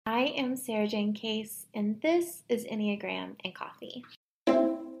I am Sarah Jane Case, and this is Enneagram and Coffee.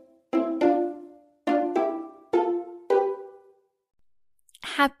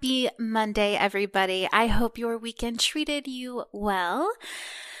 Happy Monday, everybody. I hope your weekend treated you well.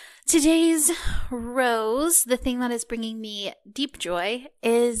 Today's rose, the thing that is bringing me deep joy,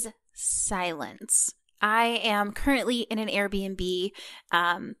 is silence. I am currently in an Airbnb,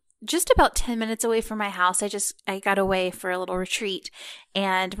 just about 10 minutes away from my house. I got away for a little retreat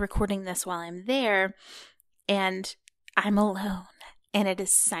and recording this while I'm there, and I'm alone, and it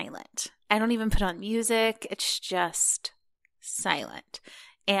is silent. I don't even put on music. It's just silent.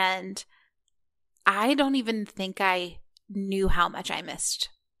 And I don't even think I knew how much I missed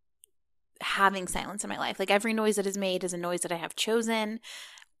having silence in my life. Like, every noise that is made is a noise that I have chosen,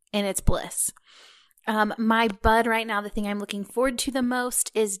 and it's bliss. My bud right now, the thing I'm looking forward to the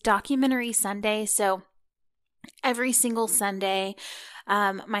most is Documentary Sunday. So every single Sunday,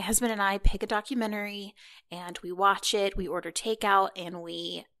 my husband and I pick a documentary and we watch it. We order takeout and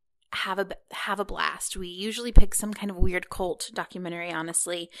we have a blast. We usually pick some kind of weird cult documentary,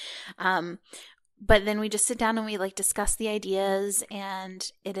 honestly. But then we just sit down and we discuss the ideas, and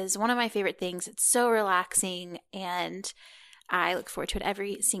it is one of my favorite things. It's so relaxing, and I look forward to it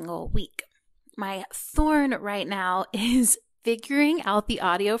every single week. My thorn right now is figuring out the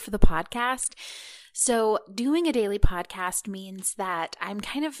audio for the podcast. So doing a daily podcast means that I'm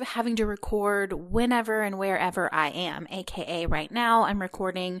kind of having to record whenever and wherever I am, aka right now I'm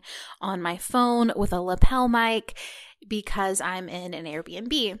recording on my phone with a lapel mic because I'm in an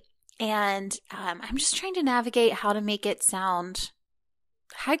Airbnb. And I'm just trying to navigate how to make it sound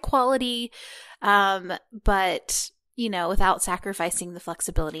high quality, but, without sacrificing the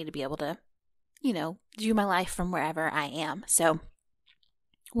flexibility to be able to, do my life from wherever I am. So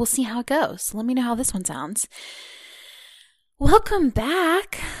we'll see how it goes. Let me know how this one sounds. Welcome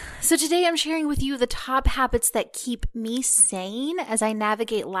back. So today I'm sharing with you the top habits that keep me sane as I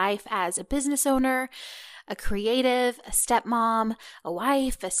navigate life as a business owner, a creative, a stepmom, a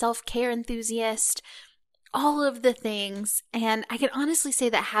wife, a self-care enthusiast, all of the things. And I can honestly say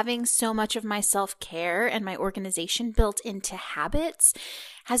that having so much of my self-care and my organization built into habits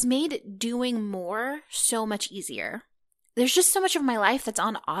has made doing more so much easier. There's just so much of my life that's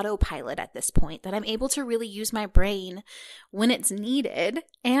on autopilot at this point that I'm able to really use my brain when it's needed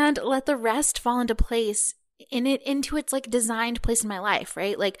and let the rest fall into place into its designed place in my life,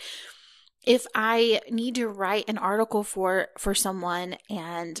 right? If I need to write an article for someone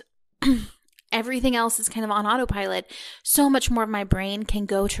and everything else is kind of on autopilot, so much more of my brain can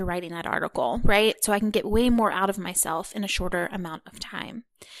go to writing that article, right? So I can get way more out of myself in a shorter amount of time.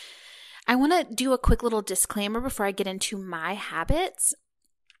 I want to do a quick little disclaimer before I get into my habits.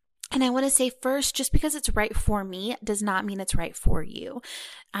 And I want to say first, just because it's right for me does not mean it's right for you.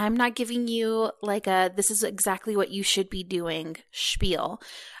 I'm not giving you this is exactly what you should be doing spiel.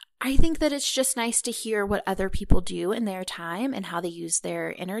 I think that it's just nice to hear what other people do in their time and how they use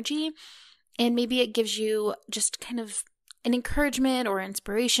their energy. And maybe it gives you just kind of an encouragement or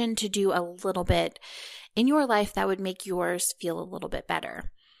inspiration to do a little bit in your life that would make yours feel a little bit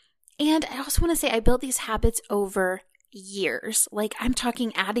better. And I also want to say I built these habits over years. I'm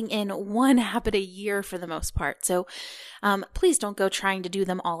talking adding in one habit a year for the most part. So please don't go trying to do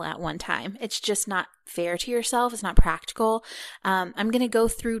them all at one time. It's just not fair to yourself. It's not practical. I'm going to go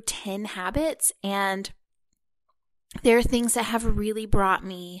through 10 habits, and there are things that have really brought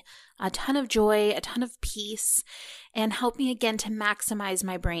me a ton of joy, a ton of peace, and help me again to maximize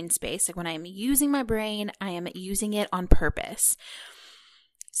my brain space. When I am using my brain, I am using it on purpose.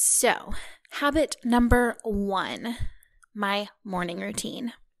 So, habit number 1, my morning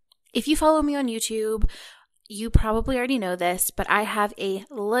routine. If you follow me on YouTube, you probably already know this, but I have a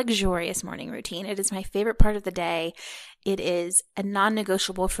luxurious morning routine. It is my favorite part of the day. It is a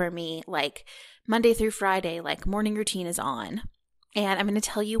non-negotiable for me. Monday through Friday, morning routine is on. And I'm going to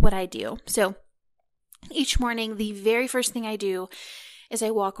tell you what I do. So, each morning, the very first thing I do is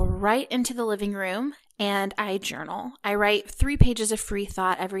I walk right into the living room and I journal. I write 3 pages of free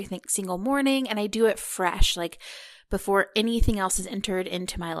thought every single morning, and I do it fresh, before anything else is entered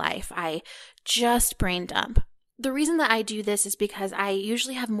into my life. I just brain dump. The reason that I do this is because I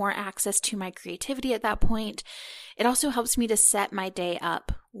usually have more access to my creativity at that point. It also helps me to set my day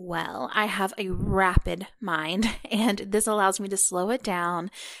up well. I have a rapid mind, and this allows me to slow it down,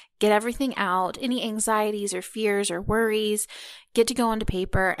 get everything out, any anxieties or fears or worries, get to go onto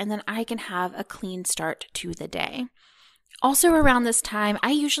paper, and then I can have a clean start to the day. Also around this time, I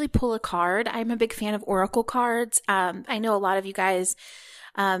usually pull a card. I'm a big fan of oracle cards. I know a lot of you guys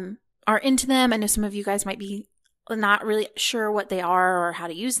are into them. I know some of you guys might be not really sure what they are or how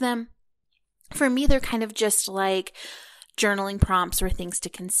to use them. For me, they're kind of just like journaling prompts or things to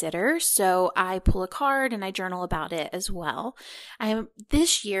consider. So I pull a card and I journal about it as well.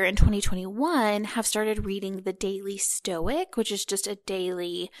 This year in 2021 have started reading the Daily Stoic, which is just a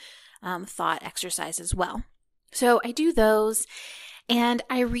daily thought exercise as well. So I do those. And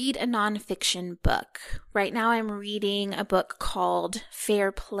I read a nonfiction book. Right now I'm reading a book called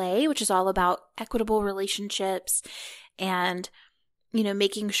Fair Play, which is all about equitable relationships and,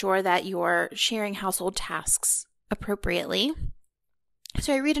 making sure that you're sharing household tasks appropriately.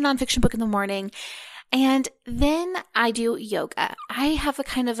 So I read a nonfiction book in the morning, and then I do yoga. I have a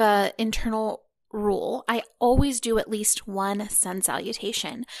kind of a internal rule. I always do at least one sun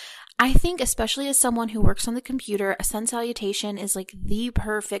salutation. I think, especially as someone who works on the computer, a sun salutation is like the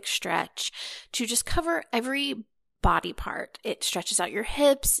perfect stretch to just cover every body part. It stretches out your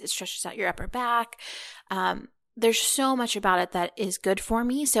hips. It stretches out your upper back. There's so much about it that is good for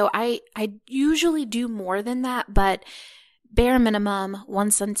me. So I usually do more than that, but bare minimum, one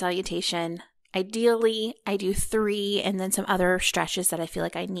sun salutation. Ideally, I do 3 and then some other stretches that I feel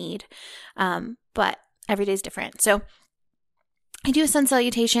like I need. But every day is different. So I do a sun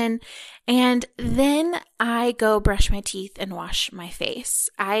salutation, and then I go brush my teeth and wash my face.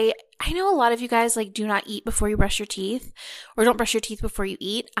 I know a lot of you guys do not eat before you brush your teeth, or don't brush your teeth before you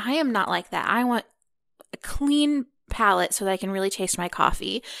eat. I am not like that. I want a clean palate so that I can really taste my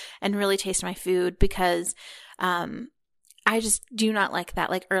coffee and really taste my food, because I just do not like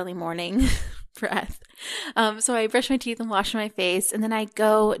that early morning breath. So I brush my teeth and wash my face, and then I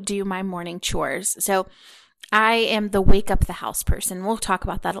go do my morning chores. So I am the wake up the house person. We'll talk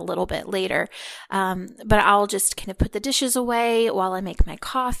about that a little bit later. But I'll just kind of put the dishes away while I make my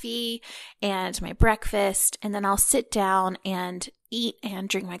coffee and my breakfast. And then I'll sit down and eat and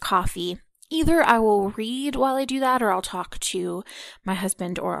drink my coffee. Either I will read while I do that, or I'll talk to my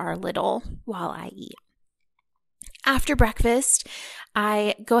husband or our little while I eat. After breakfast,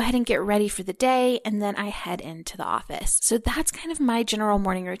 I go ahead and get ready for the day, and then I head into the office. So that's kind of my general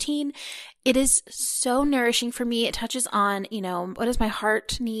morning routine. It is so nourishing for me. It touches on, what does my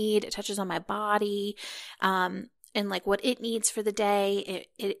heart need? It touches on my body, and what it needs for the day.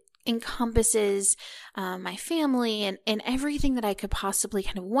 It encompasses my family and everything that I could possibly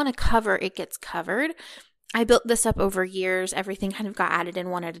kind of want to cover. It gets covered. I built this up over years. Everything kind of got added in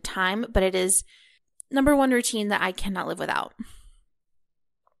one at a time, but it is number one routine that I cannot live without.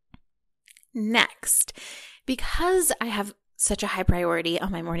 Next, because I have such a high priority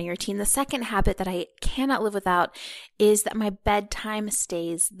on my morning routine, the second habit that I cannot live without is that my bedtime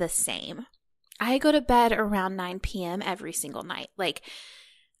stays the same. I go to bed around 9 p.m. every single night.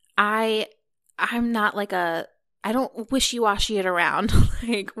 I'm not I don't wishy-washy it around.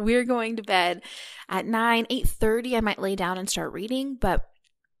 We're going to bed at 9, 8:30. I might lay down and start reading, but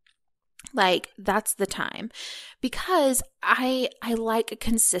that's the time, because I like a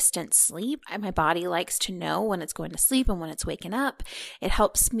consistent sleep. My body likes to know when it's going to sleep and when it's waking up. It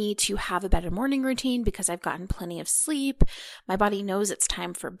helps me to have a better morning routine because I've gotten plenty of sleep. My body knows it's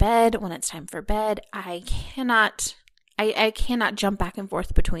time for bed. When it's time for bed, I cannot jump back and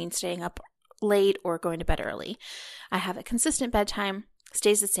forth between staying up late or going to bed early. I have a consistent bedtime,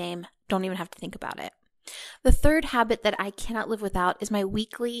 stays the same, don't even have to think about it. The third habit that I cannot live without is my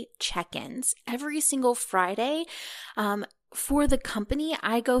weekly check-ins. Every single Friday, for the company,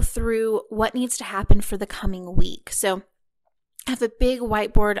 I go through what needs to happen for the coming week. So I have a big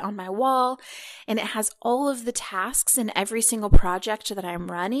whiteboard on my wall, and it has all of the tasks in every single project that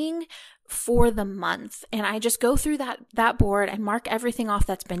I'm running for the month. And I just go through that board and mark everything off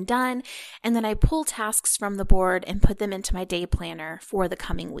that's been done. And then I pull tasks from the board and put them into my day planner for the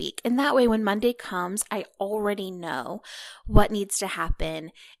coming week. And that way, when Monday comes, I already know what needs to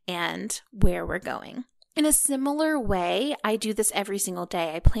happen and where we're going. In a similar way, I do this every single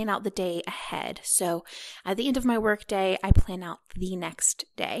day. I plan out the day ahead. So at the end of my work day, I plan out the next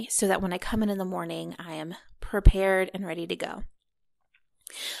day so that when I come in the morning, I am prepared and ready to go.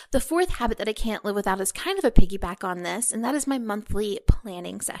 The fourth habit that I can't live without is kind of a piggyback on this, and that is my monthly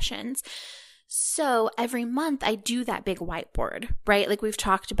planning sessions. So every month I do that big whiteboard, right? Like we've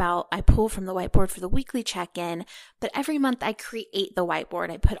talked about, I pull from the whiteboard for the weekly check-in, but every month I create the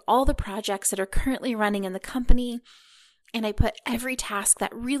whiteboard. I put all the projects that are currently running in the company, and I put every task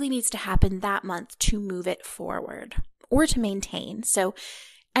that really needs to happen that month to move it forward or to maintain. So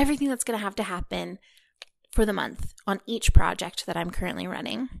everything that's going to have to happen for the month on each project that I'm currently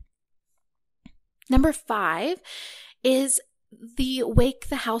running. Number 5 is the wake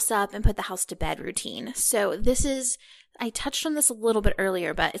the house up and put the house to bed routine. So I touched on this a little bit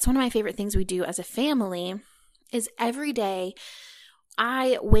earlier, but it's one of my favorite things we do as a family. is every day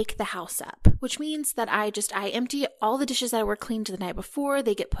I wake the house up, which means that I empty all the dishes that were cleaned the night before.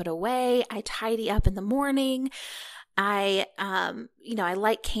 They get put away. I tidy up in the morning. I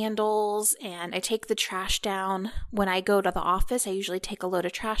light candles and I take the trash down. When I go to the office, I usually take a load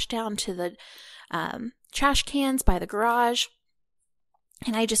of trash down to the trash cans by the garage.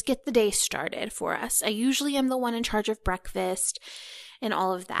 And I just get the day started for us. I usually am the one in charge of breakfast and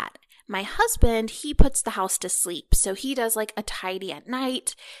all of that. My husband, he puts the house to sleep. So he does like a tidy at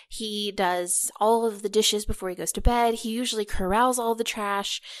night. He does all of the dishes before he goes to bed. He usually corrals all the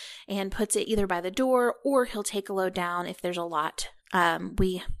trash and puts it either by the door or he'll take a load down if there's a lot.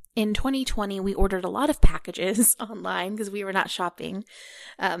 In 2020, we ordered a lot of packages online because we were not shopping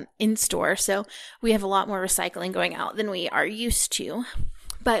in store. So we have a lot more recycling going out than we are used to.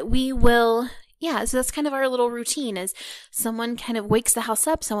 But we will, so that's kind of our little routine is someone kind of wakes the house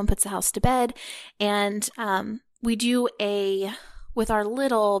up, someone puts the house to bed, and we do with our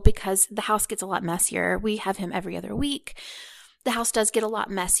little, because the house gets a lot messier, we have him every other week. The house does get a lot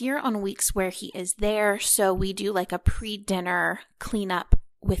messier on weeks where he is there, so we do like a pre-dinner cleanup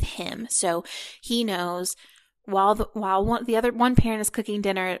with him. So he knows while the other one parent is cooking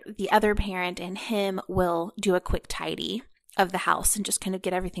dinner, the other parent and him will do a quick tidy of the house and just kind of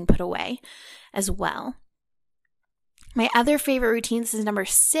get everything put away as well. My other favorite routine, this is number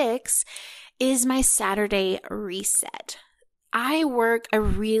 6, is my Saturday reset. I work a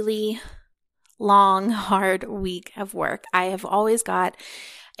really long, hard week of work. I have always got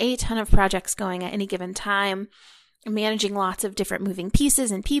a ton of projects going at any given time, managing lots of different moving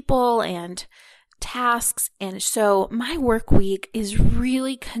pieces and people and tasks. And so my work week is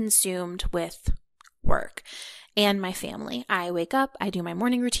really consumed with work and my family. I wake up, I do my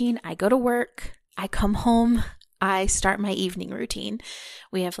morning routine, I go to work, I come home, I start my evening routine.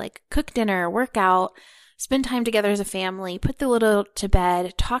 We have like cook dinner, work out, spend time together as a family, put the little to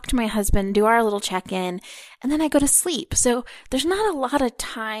bed, talk to my husband, do our little check-in, and then I go to sleep. So there's not a lot of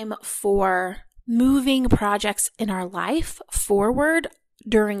time for moving projects in our life forward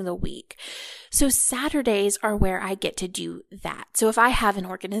during the week. So Saturdays are where I get to do that. So if I have an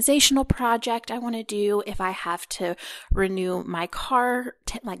organizational project I want to do, if I have to renew my car,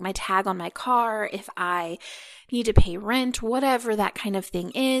 like my tag on my car, if I need to pay rent, whatever that kind of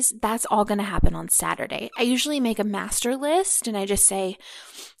thing is, that's all going to happen on Saturday. I usually make a master list and I just say,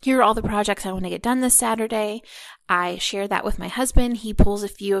 here are all the projects I want to get done this Saturday. I share that with my husband. He pulls a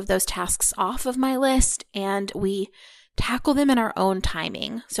few of those tasks off of my list and we tackle them in our own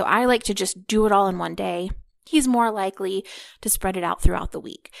timing. So I like to just do it all in one day. He's more likely to spread it out throughout the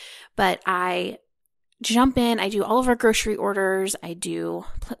week. But I jump in, I do all of our grocery orders, I do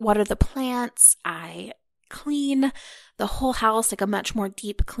water the plants, I clean the whole house, like a much more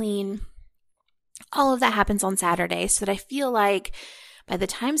deep clean. All of that happens on Saturday so that I feel like by the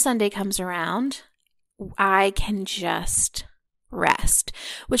time Sunday comes around, I can just rest,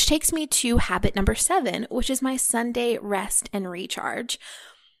 which takes me to habit number 7, which is my Sunday rest and recharge.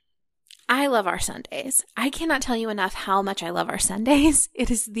 I love our Sundays. I cannot tell you enough how much I love our Sundays.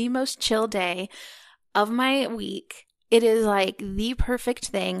 It is the most chill day of my week. It is like the perfect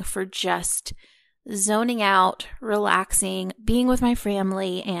thing for just zoning out, relaxing, being with my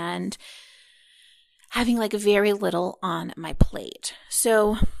family, and having like very little on my plate.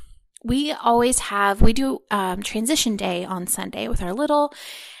 So we do transition day on Sunday with our little,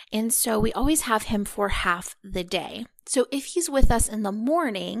 and so we always have him for half the day. So if he's with us in the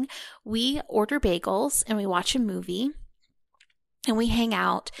morning, we order bagels and we watch a movie and we hang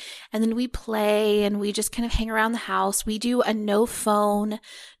out and then we play and we just kind of hang around the house. We do a no phone,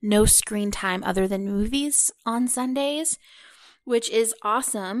 no screen time other than movies on Sundays, which is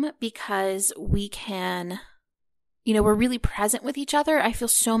awesome because we can, we're really present with each other. I feel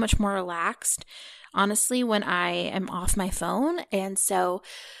so much more relaxed, honestly, when I am off my phone. And so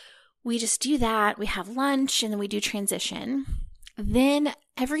we just do that. We have lunch and then we do transition. Then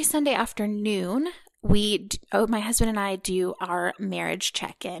every Sunday afternoon, my husband and I do our marriage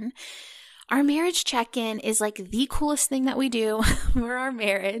check-in. Our marriage check-in is like the coolest thing that we do for our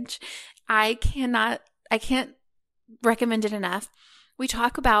marriage. I can't recommend it enough. We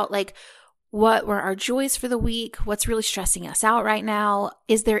talk about like what were our joys for the week, what's really stressing us out right now.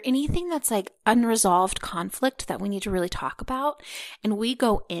 Is there anything that's like unresolved conflict that we need to really talk about? And we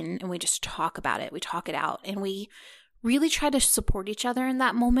go in and we just talk about it. We talk it out and we really try to support each other in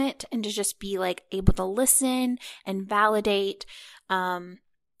that moment and to just be like able to listen and validate. My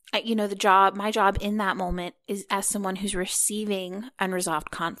job in that moment is, as someone who's receiving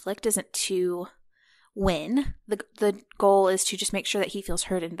unresolved conflict, isn't to win. The goal is to just make sure that he feels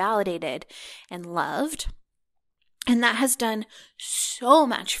heard and validated and loved. And that has done so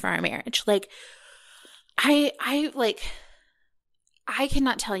much for our marriage. Like, I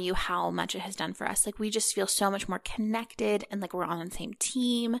cannot tell you how much it has done for us. Like, we just feel so much more connected and like we're on the same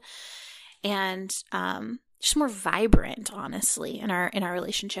team, and just more vibrant, honestly, in our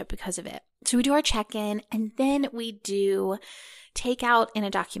relationship because of it. So we do our check-in, and then we do takeout and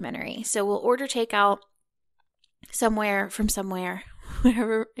a documentary. So we'll order takeout somewhere,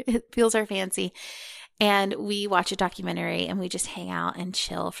 wherever it feels our fancy, and we watch a documentary and we just hang out and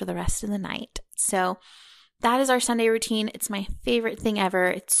chill for the rest of the night. So that is our Sunday routine. It's my favorite thing ever.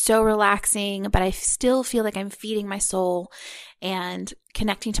 It's so relaxing, but I still feel like I'm feeding my soul and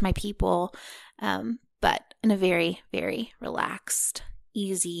connecting to my people, but in a very, very relaxed,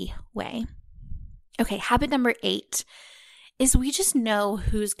 easy way. Okay, habit number 8 is we just know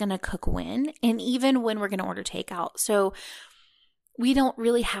who's going to cook when, and even when we're going to order takeout. So we don't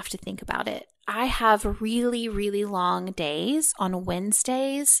really have to think about it. I have really, really long days on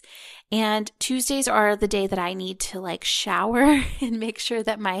Wednesdays, and Tuesdays are the day that I need to like shower and make sure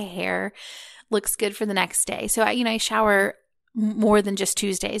that my hair looks good for the next day. So I shower more than just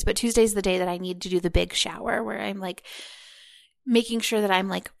Tuesdays, but Tuesday's the day that I need to do the big shower where I'm like making sure that I'm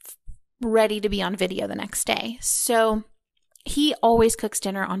like ready to be on video the next day. So he always cooks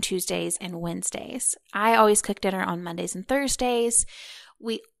dinner on Tuesdays and Wednesdays. I always cook dinner on Mondays and Thursdays.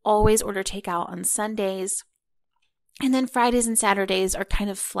 We always order takeout on Sundays. And then Fridays and Saturdays are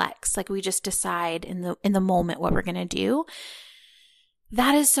kind of flex. Like, we just decide in the moment what we're going to do.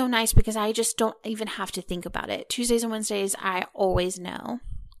 That is so nice because I just don't even have to think about it. Tuesdays and Wednesdays, I always know.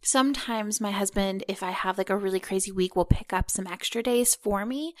 Sometimes my husband, if I have like a really crazy week, will pick up some extra days for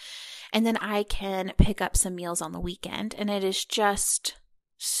me, and then I can pick up some meals on the weekend, and it is just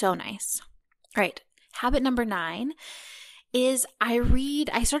so nice. All right, habit number 9 is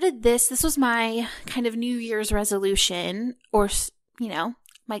I started this was my kind of New Year's resolution, or,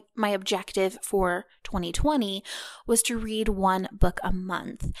 my objective for 2020 was to read 1 book a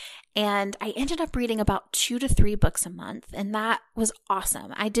month. And I ended up reading about 2 to 3 books a month. And that was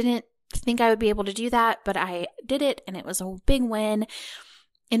awesome. I didn't think I would be able to do that, but I did it, and it was a big win.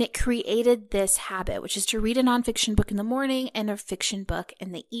 And it created this habit, which is to read a nonfiction book in the morning and a fiction book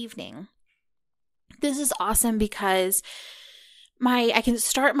in the evening. This is awesome because I can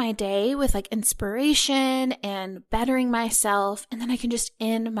start my day with like inspiration and bettering myself, and then I can just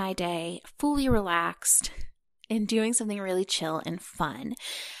end my day fully relaxed and doing something really chill and fun.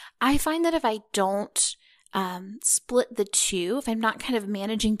 I find that if I don't split the two, if I'm not kind of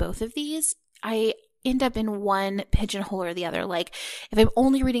managing both of these, I end up in one pigeonhole or the other. Like, if I'm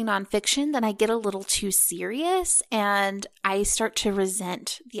only reading nonfiction, then I get a little too serious and I start to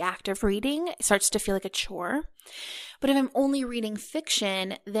resent the act of reading. It starts to feel like a chore. But if I'm only reading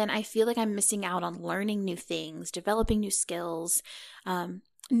fiction, then I feel like I'm missing out on learning new things, developing new skills,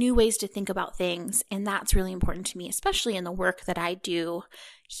 new ways to think about things. And that's really important to me, especially in the work that I do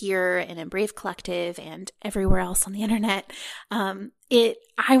here and in Brave Collective and everywhere else on the internet.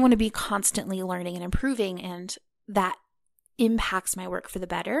 I want to be constantly learning and improving, and that impacts my work for the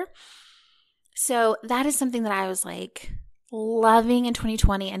better. So that is something that I was like loving in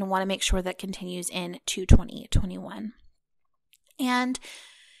 2020 and want to make sure that continues into 2021. And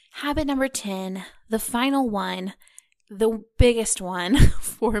habit number 10, the final one, the biggest one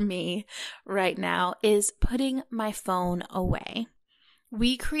for me right now, is putting my phone away.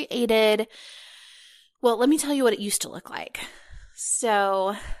 We created, well, let me tell you what it used to look like.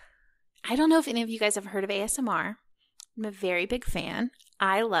 So I don't know if any of you guys have heard of ASMR. I'm a very big fan.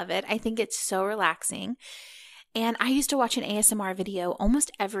 I love it. I think it's so relaxing. And I used to watch an ASMR video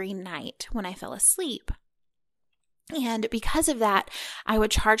almost every night when I fell asleep. And because of that, I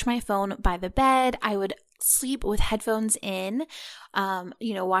would charge my phone by the bed. I would sleep with headphones in,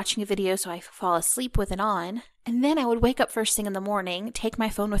 watching a video so I fall asleep with it on. And then I would wake up first thing in the morning, take my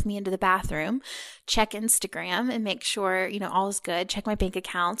phone with me into the bathroom, check Instagram and make sure, all is good, check my bank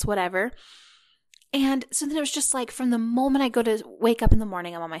accounts, whatever. And so then it was just like from the moment I go to wake up in the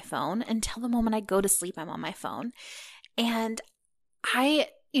morning, I'm on my phone, until the moment I go to sleep, I'm on my phone. And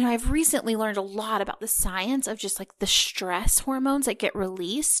I've recently learned a lot about the science of just like the stress hormones that get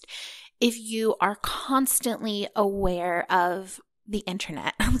released if you are constantly aware of the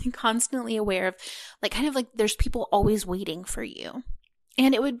internet. I'm constantly aware of kind of like there's people always waiting for you.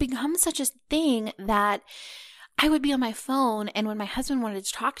 And it would become such a thing that I would be on my phone, and when my husband wanted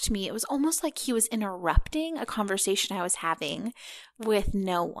to talk to me, it was almost like he was interrupting a conversation I was having with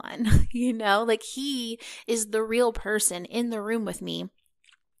no one, like he is the real person in the room with me.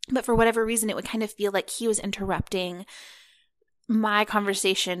 But for whatever reason, it would kind of feel like he was interrupting my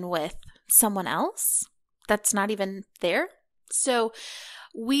conversation with someone else that's not even there. So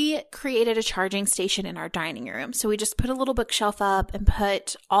we created a charging station in our dining room. So we just put a little bookshelf up and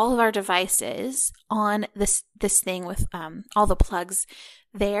put all of our devices on this thing with all the plugs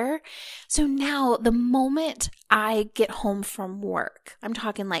there. So now the moment I get home from work, I'm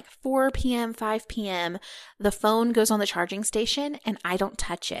talking like 4 p.m., 5 p.m., the phone goes on the charging station and I don't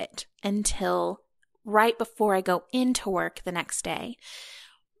touch it until right before I go into work the next day.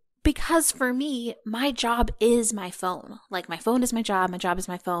 Because for me, my job is my phone. Like my phone is my job is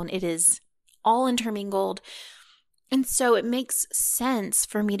my phone. It is all intermingled. And so it makes sense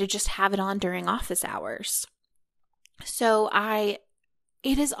for me to just have it on during office hours. So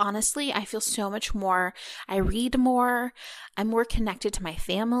it is honestly, I feel so much more. I read more. I'm more connected to my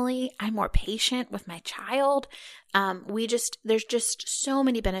family. I'm more patient with my child. There's just so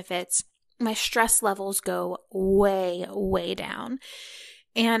many benefits. My stress levels go way, way down.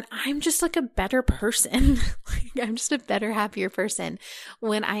 And I'm just like a better person. I'm just a better, happier person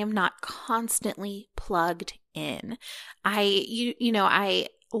when I am not constantly plugged in. I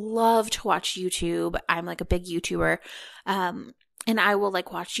love to watch YouTube. I'm like a big YouTuber. And I will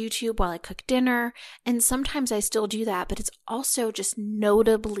like watch YouTube while I cook dinner. And sometimes I still do that, but it's also just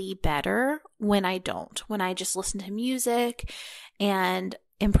notably better when I don't, when I just listen to music and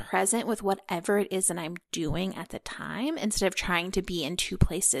am present with whatever it is that I'm doing at the time instead of trying to be in two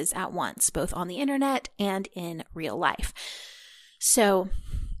places at once, both on the internet and in real life. So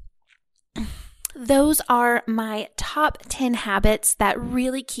those are my top 10 habits that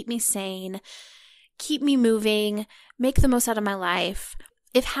really keep me sane, keep me moving, make the most out of my life.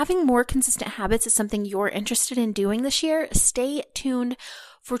 If having more consistent habits is something you're interested in doing this year, stay tuned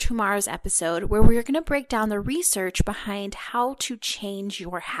for tomorrow's episode where we're going to break down the research behind how to change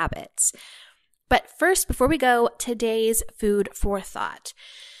your habits. But first, before we go, today's food for thought.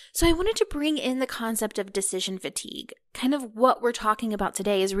 So I wanted to bring in the concept of decision fatigue. Kind of what we're talking about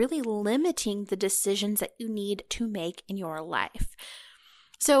today is really limiting the decisions that you need to make in your life.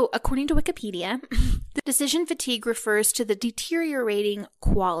 So according to Wikipedia, the decision fatigue refers to the deteriorating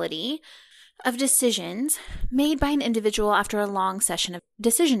quality of decisions made by an individual after a long session of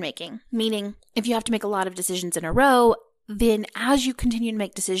decision making. Meaning, if you have to make a lot of decisions in a row, then as you continue to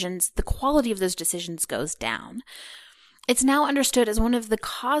make decisions, the quality of those decisions goes down. It's now understood as one of the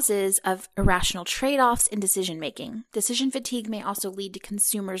causes of irrational trade-offs in decision making. Decision fatigue may also lead to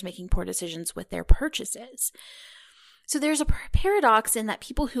consumers making poor decisions with their purchases. So there's a paradox in that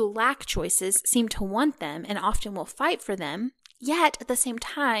people who lack choices seem to want them and often will fight for them. Yet, at the same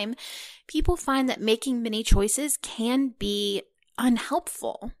time, people find that making many choices can be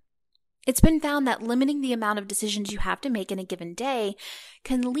unhelpful. It's been found that limiting the amount of decisions you have to make in a given day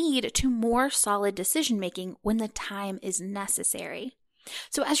can lead to more solid decision-making when the time is necessary.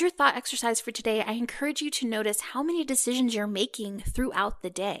 So as your thought exercise for today, I encourage you to notice how many decisions you're making throughout the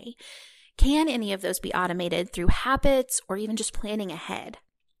day. Can any of those be automated through habits or even just planning ahead?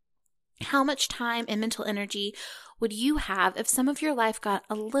 How much time and mental energy would you have if some of your life got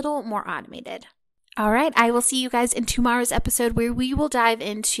a little more automated? All right, I will see you guys in tomorrow's episode where we will dive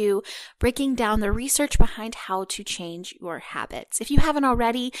into breaking down the research behind how to change your habits. If you haven't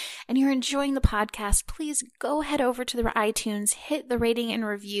already and you're enjoying the podcast, please go head over to the iTunes, hit the rating and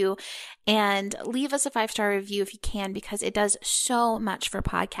review, and leave us a 5-star review if you can, because it does so much for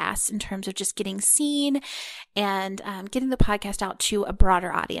podcasts in terms of just getting seen and getting the podcast out to a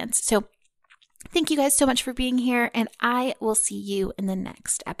broader audience. So thank you guys so much for being here, and I will see you in the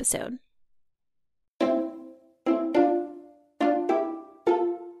next episode.